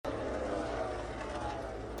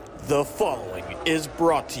The following is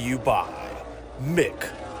brought to you by Mick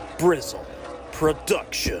Brizzle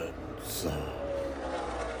Productions.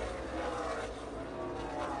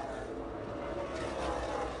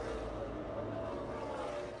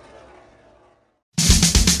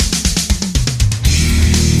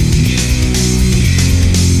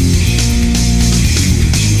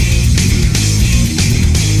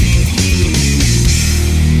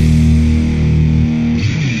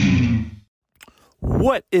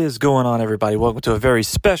 What is going on, everybody? Welcome to a very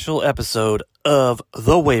special episode of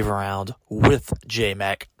The Wave Around with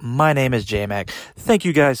J-Mac. My name is J-Mac. Thank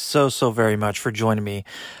you guys so very much for joining me.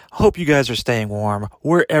 Hope you guys are staying warm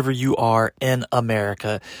wherever you are in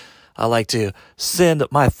America. I like to send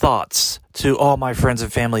my thoughts to all my friends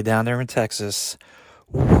and family down there in Texas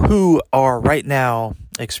who are right now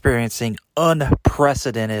experiencing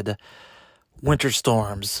unprecedented winter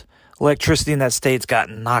storms. Electricity in that state's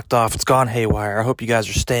gotten knocked off. It's gone haywire. I hope you guys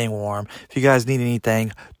are staying warm. If you guys need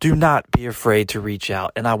anything, do not be afraid to reach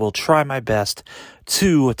out, and I will try my best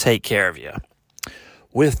to take care of you.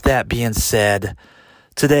 With that being said,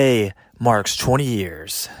 today marks 20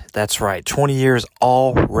 years. That's right, 20 years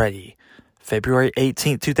already. February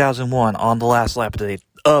 18th, 2001, on the last lap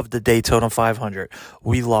of the Daytona 500,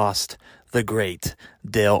 we lost the great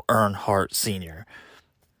Dale Earnhardt Sr.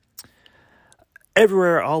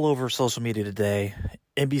 Everywhere, all over social media today,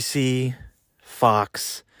 NBC,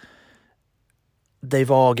 Fox,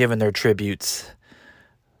 they've all given their tributes,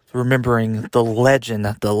 remembering the legend,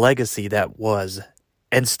 the legacy that was,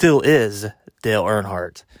 and still is, Dale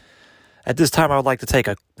Earnhardt. At this time, I would like to take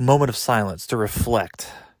a moment of silence to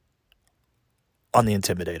reflect on the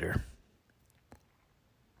Intimidator.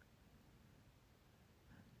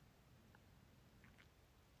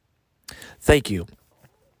 Thank you.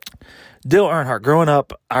 Dale Earnhardt, growing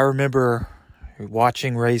up, I remember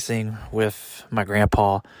watching racing with my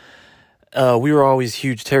grandpa. We were always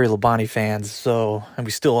huge Terry Labonte fans, and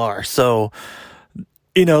we still are. So,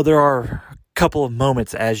 there are a couple of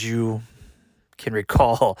moments, as you can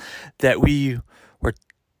recall, that we were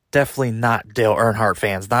definitely not Dale Earnhardt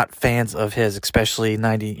fans, not fans of his, especially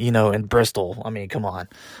 90, in Bristol. I mean, come on.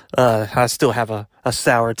 I still have a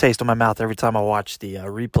sour taste in my mouth every time I watch the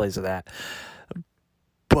replays of that.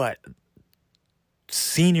 But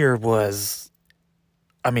Senior was,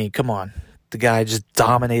 come on. The guy just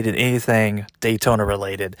dominated anything Daytona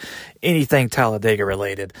related, anything Talladega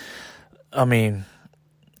related. He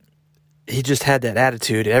just had that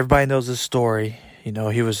attitude. Everybody knows his story. He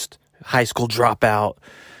was high school dropout.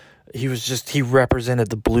 He represented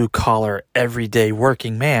the blue collar, everyday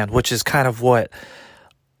working man, which is kind of what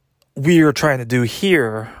we are trying to do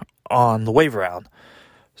here on the Wave Round.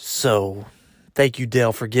 So, thank you,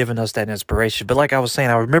 Dale, for giving us that inspiration. But like I was saying,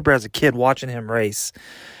 I remember as a kid watching him race,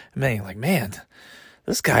 man,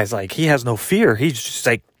 this guy's he has no fear. He's just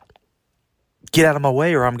get out of my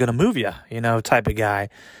way or I'm going to move you, type of guy.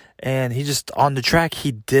 And he just, on the track,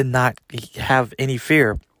 he did not have any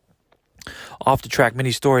fear. Off the track,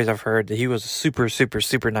 many stories I've heard that he was a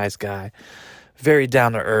super nice guy. Very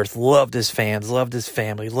down to earth, loved his fans, loved his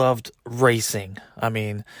family, loved racing.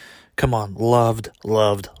 Come on, loved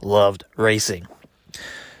racing.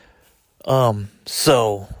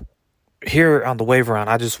 So here on the Wave Around,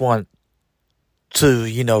 I just want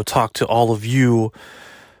to, talk to all of you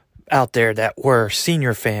out there that were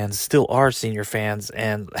Senior fans, still are Senior fans,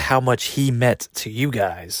 and how much he meant to you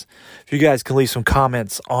guys. If you guys can leave some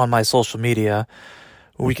comments on my social media,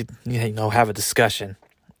 we could, have a discussion.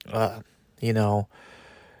 It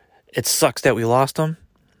sucks that we lost him.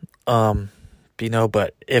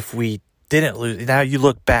 But if we didn't lose, now you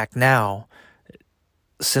look back now,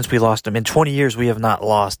 since we lost him, in 20 years, we have not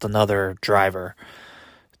lost another driver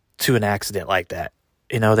to an accident like that.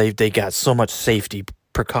 They got so much safety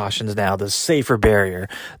precautions now, the safer barrier,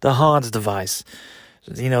 the Hans device.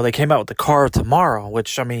 They came out with the car of tomorrow,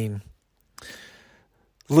 which,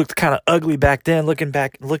 looked kind of ugly back then.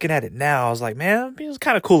 Looking at it now, I was like, man, it was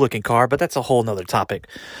kind of cool looking car, but that's a whole nother topic.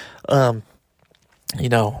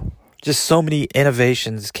 Just so many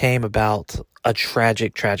innovations came about a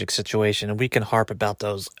tragic situation, and we can harp about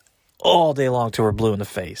those all day long till we're blue in the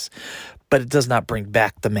face. But it does not bring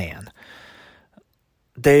back the man.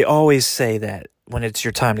 They always say that when it's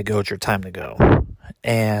your time to go, it's your time to go.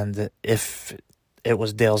 And if it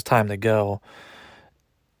was Dale's time to go,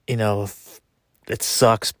 it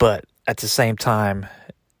sucks, but at the same time,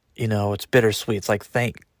 it's bittersweet. It's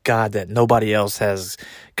thank God that nobody else has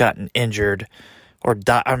gotten injured or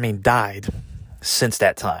died since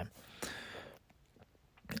that time.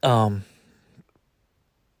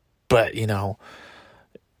 But,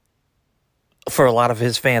 for a lot of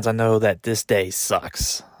his fans, I know that this day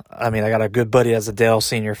sucks. I mean, I got a good buddy as a Dale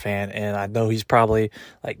Sr. fan, and I know he's probably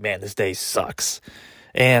like, man, this day sucks.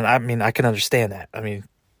 And I mean, I can understand that. I mean,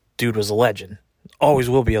 dude was a legend. Always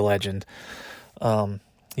will be a legend.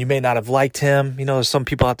 You may not have liked him. You know, there's some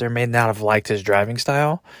people out there may not have liked his driving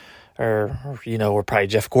style, or we're probably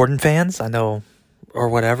Jeff Gordon fans. I know, or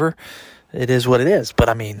whatever. It is what it is. But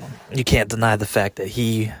I mean, you can't deny the fact that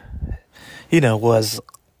he, was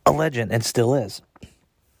a legend and still is.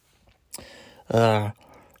 There's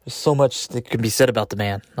so much that can be said about the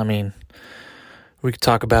man. I mean, we could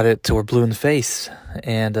talk about it till we're blue in the face.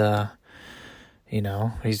 And,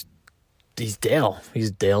 he's Dale.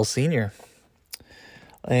 He's Dale Sr.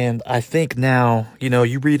 And I think now,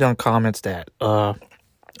 you read on comments that,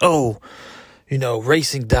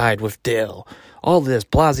 racing died with Dale. All this,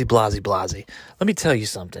 blasey, blasey, blasey. Let me tell you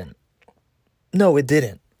something. No, it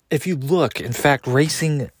didn't. If you look, in fact,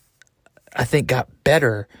 racing, I think, got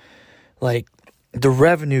better. Like, the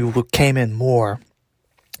revenue came in more,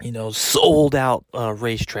 sold out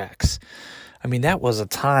racetracks. I mean, that was a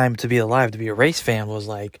time to be alive. To be a race fan was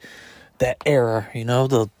like that era,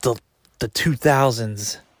 the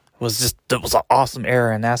 2000s it was an awesome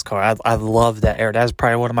era in NASCAR. I love that era. That's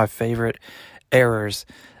probably one of my favorite eras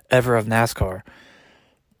ever of NASCAR.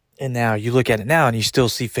 And now you look at it now and you still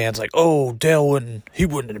see fans like, oh, Dale wouldn't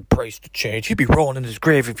embrace the change. He'd be rolling in his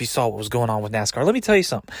grave if he saw what was going on with NASCAR. Let me tell you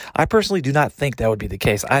something. I personally do not think that would be the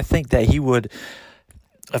case. I think that he would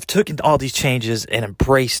have taken all these changes and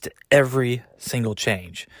embraced every single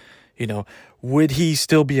change. Would he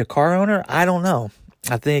still be a car owner? I don't know.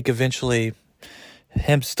 I think eventually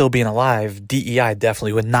him still being alive, DEI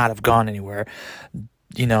definitely would not have gone anywhere.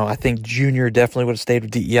 I think Junior definitely would have stayed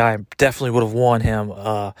with DEI and definitely would have won him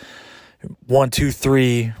 1, 2,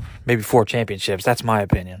 3, maybe 4 championships. That's my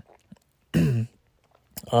opinion. We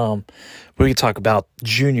could talk about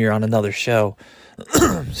Junior on another show.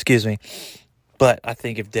 Excuse me. But I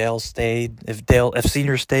think if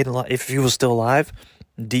Senior stayed alive, if he was still alive,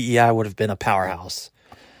 DEI would have been a powerhouse.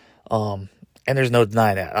 And there's no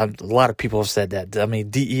denying that. A lot of people have said that. I mean,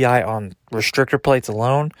 DEI on restrictor plates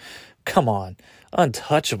alone, come on.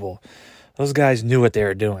 Untouchable. Those guys knew what they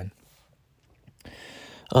were doing.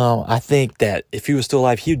 I think that if he was still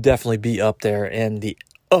alive, he'd definitely be up there in the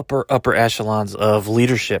upper echelons of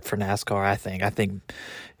leadership for NASCAR.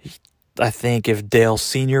 I think if Dale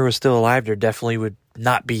Sr. was still alive, there definitely would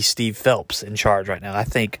not be Steve Phelps in charge right now. I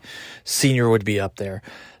think Sr. would be up there.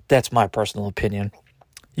 That's my personal opinion.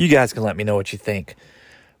 You guys can let me know what you think.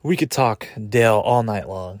 We could talk Dale all night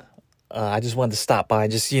long. I just wanted to stop by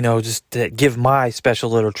and just to give my special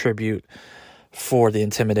little tribute for the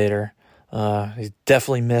Intimidator. He's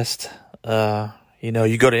definitely missed.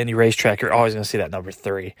 You go to any racetrack, you're always going to see that number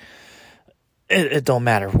 3. It don't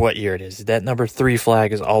matter what year it is. That number 3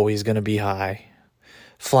 flag is always going to be high,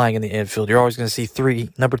 flying in the infield. You're always going to see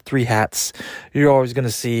number 3 hats. You're always going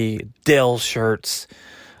to see Dale shirts.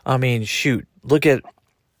 I mean, shoot, look at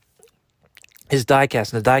his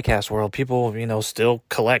diecast. In the diecast world, people, still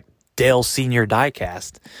collect Dale Sr.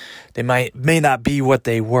 diecast. They may not be what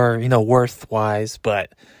they were, worth-wise,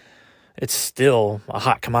 but it's still a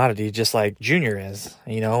hot commodity, just like Junior is,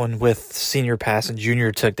 and with Senior passing,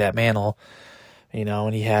 Junior took that mantle,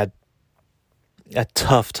 and he had a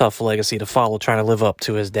tough legacy to follow, trying to live up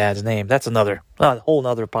to his dad's name. That's a whole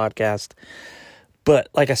nother podcast. But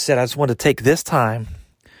like I said, I just wanted to take this time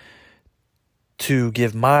to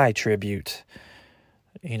give my tribute,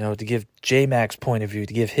 to give J-Mac's point of view,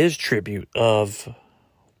 to give his tribute of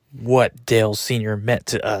what Dale Sr. meant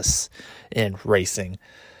to us in racing.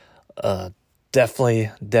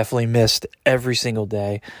 Definitely missed every single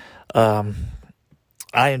day.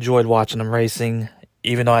 I enjoyed watching him racing,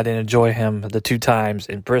 even though I didn't enjoy him the 2 times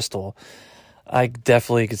in Bristol. I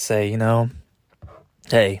definitely could say,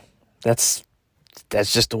 hey, that's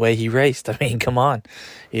just the way he raced. I mean, come on.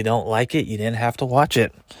 You don't like it, you didn't have to watch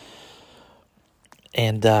it.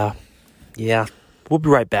 And, we'll be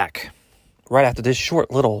right back, right after this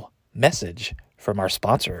short little message from our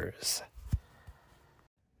sponsors.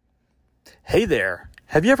 Hey there,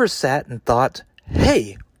 have you ever sat and thought,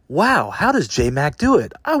 hey, wow, how does J-Mac do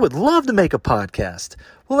it? I would love to make a podcast.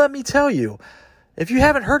 Well, let me tell you, if you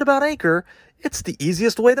haven't heard about Anchor, it's the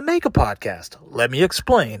easiest way to make a podcast. Let me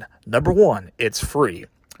explain. Number 1, it's free.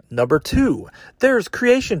 Number 2, there's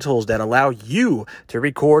creation tools that allow you to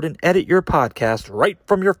record and edit your podcast right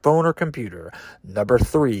from your phone or computer. Number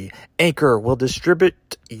 3, Anchor will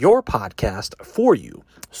distribute your podcast for you,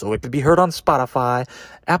 so it can be heard on Spotify,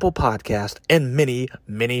 Apple Podcast, and many,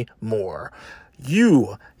 many more.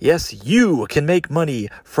 You can make money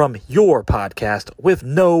from your podcast with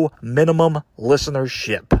no minimum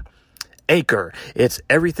listenership. Anchor. It's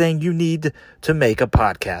everything you need to make a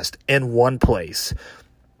podcast in one place.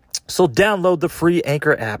 So download the free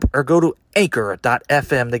Anchor app or go to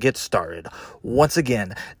anchor.fm to get started. Once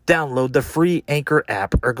again, download the free Anchor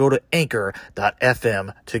app or go to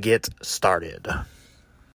anchor.fm to get started.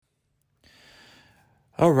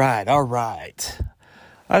 All right.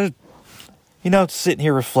 Sitting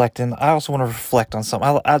here reflecting, I also want to reflect on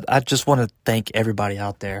something. I just want to thank everybody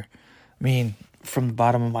out there. I mean, from the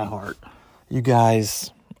bottom of my heart, you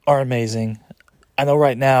guys are amazing. I know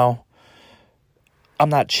right now I'm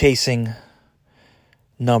not chasing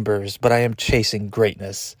numbers, but I am chasing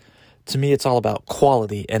greatness. To me, it's all about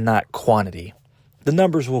quality and not quantity. The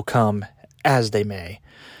numbers will come as they may.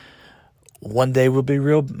 One day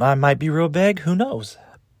I might be real big, who knows?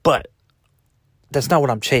 But that's not what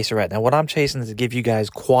I'm chasing right now. What I'm chasing is to give you guys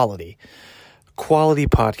quality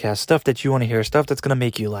podcast, stuff that you want to hear, stuff that's going to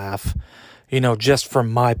make you laugh, just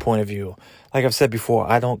from my point of view. Like I've said before,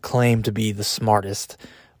 I don't claim to be the smartest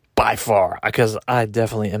by far, because I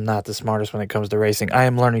definitely am not the smartest when it comes to racing. I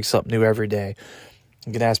am learning something new every day.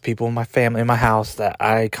 I'm going to ask people in my family, in my house, that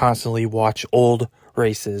I constantly watch old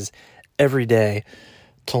races every day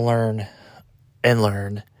to learn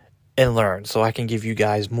so I can give you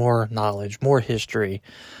guys more knowledge, more history,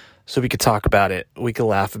 so we could talk about it, we can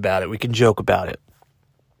laugh about it, we can joke about it.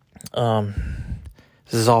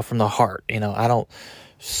 This is all from the heart. I don't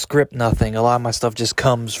script nothing. A lot of my stuff just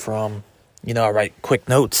comes from, I write quick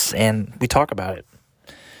notes and we talk about it.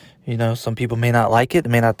 Some people may not like it, they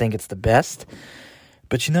may not think it's the best,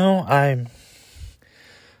 but I'm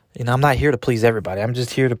not here to please everybody. I'm just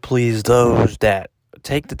here to please those that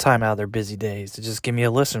take the time out of their busy days to just give me a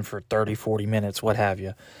listen for 30, 40 minutes, what have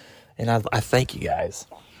you. And I thank you guys.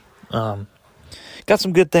 Got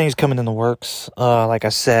some good things coming in the works. Like I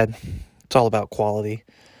said, it's all about quality.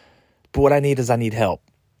 But what I need help.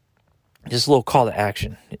 Just a little call to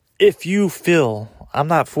action. If you feel, I'm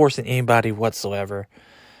not forcing anybody whatsoever,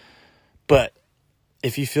 but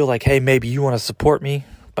if you feel like, hey, maybe you want to support me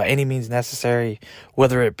by any means necessary,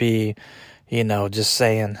 whether it be, just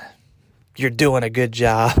saying you're doing a good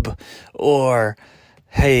job, or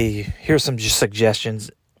hey, here's some suggestions,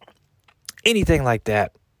 anything like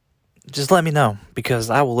that, just let me know, because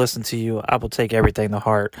I will listen to you. I will take everything to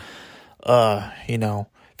heart.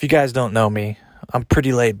 If you guys don't know me, I'm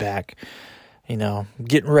pretty laid back,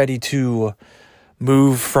 getting ready to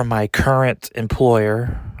move from my current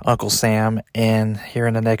employer, Uncle Sam, and here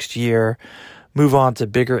in the next year, move on to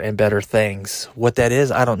bigger and better things. What that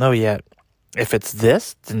is, I don't know yet. If it's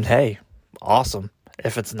this, then hey, awesome.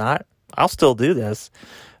 If it's not, I'll still do this,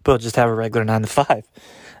 but just have a regular 9 to 5.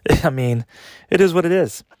 I mean, it is what it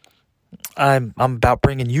is. I'm about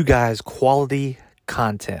bringing you guys quality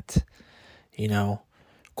content,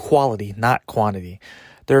 quality, not quantity.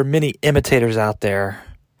 There are many imitators out there,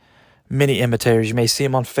 You may see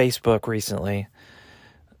them on Facebook recently.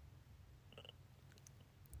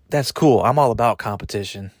 That's cool. I'm all about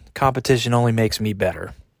competition. Competition only makes me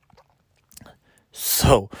better.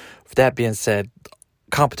 So, with that being said,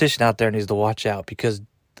 competition out there needs to watch out, because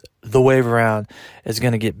the wave around is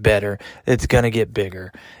going to get better. It's going to get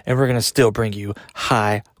bigger. And we're going to still bring you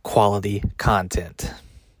high quality content.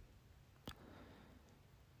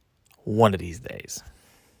 One of these days,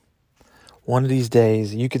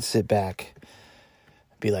 you could sit back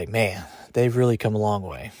and be like, man, they've really come a long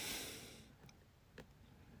way.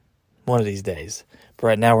 One of these days. But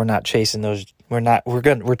right now we're not chasing those.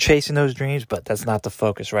 We're chasing those dreams, but that's not the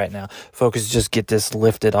focus right now. Focus is just get this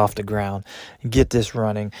lifted off the ground, get this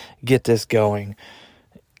running, get this going,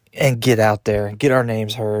 and get out there and get our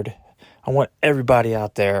names heard. I want everybody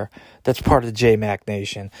out there that's part of the J-Mac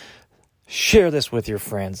Nation. Share this with your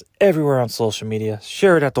friends everywhere on social media.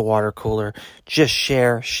 Share it at the water cooler. Just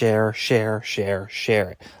share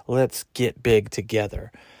it. Let's get big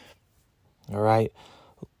together. All right?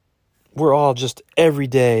 We're all just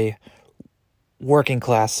everyday working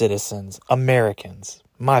class citizens, Americans,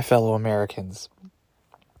 my fellow Americans.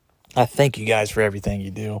 I thank you guys for everything you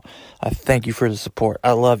do. I thank you for the support.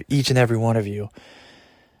 I love each and every one of you.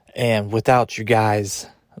 And without you guys,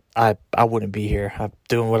 I wouldn't be here. I'm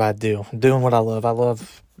doing what I do. I'm doing what I love. I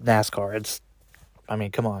love NASCAR.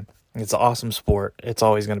 Come on. It's an awesome sport. It's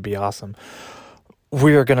always going to be awesome.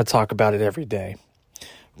 We are going to talk about it every day.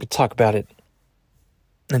 We talk about it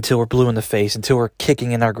until we're blue in the face, until we're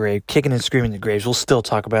kicking in our grave, kicking and screaming in the graves. We'll still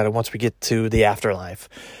talk about it once we get to the afterlife.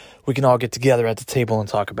 We can all get together at the table and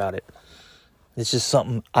talk about it. It's just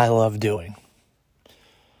something I love doing.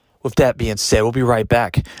 With that being said, we'll be right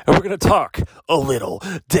back, and we're going to talk a little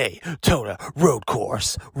Daytona road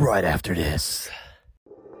course right after this.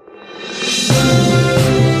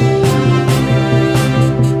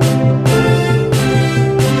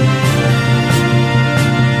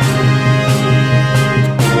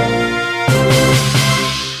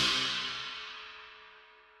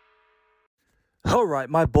 right,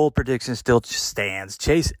 my bold prediction still stands.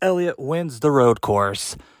 Chase Elliott wins the road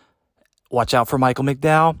course. Watch out for Michael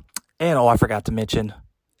McDowell. And, I forgot to mention,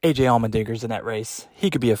 AJ Allmendinger's in that race. He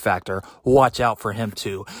could be a factor. Watch out for him,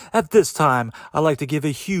 too. At this time, I'd like to give a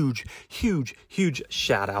huge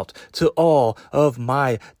shout out to all of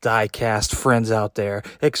my diecast friends out there,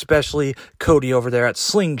 especially Cody over there at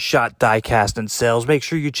Slingshot Diecast and Sales. Make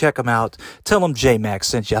sure you check him out. Tell him J-Max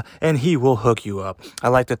sent you, and he will hook you up. I'd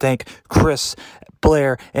like to thank Chris,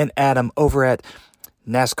 Blair, and Adam over at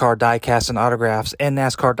NASCAR Diecast and Autographs and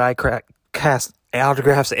NASCAR Diecast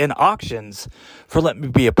Autographs and Auctions for letting me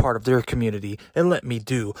be a part of their community and let me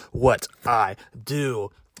do what I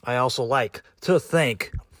do. I also like to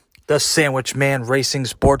thank the Sandwich Man Racing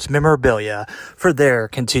Sports Memorabilia for their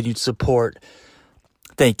continued support.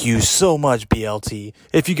 Thank you so much, BLT.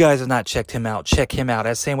 If you guys have not checked him out, check him out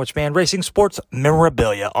at Sandwich Man Racing Sports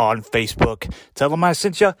Memorabilia on Facebook. Tell him I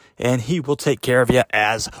sent you, and he will take care of you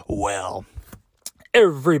as well.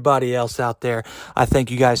 Everybody else out there, I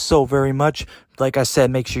thank you guys so very much. Like I said,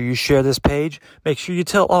 make sure you share this page. Make sure you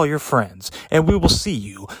tell all your friends. And we will see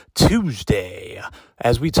you Tuesday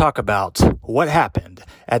as we talk about what happened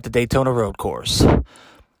at the Daytona Road Course.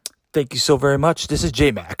 Thank you so very much. This is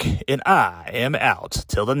J-Mac, and I am out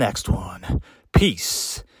till the next one.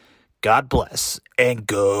 Peace, God bless, and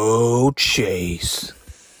go Chase.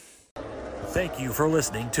 Thank you for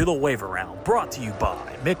listening to The Wave Around, brought to you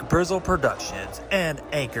by Mick Brizzle Productions and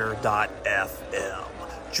Anchor.fm.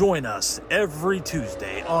 Join us every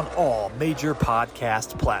Tuesday on all major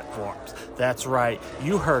podcast platforms. That's right,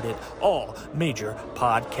 you heard it, all major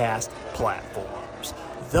podcast platforms.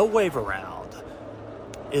 The Wave Around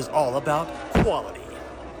is all about quality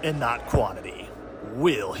and not quantity.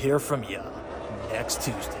 We'll hear from you next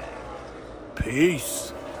Tuesday.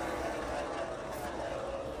 Peace.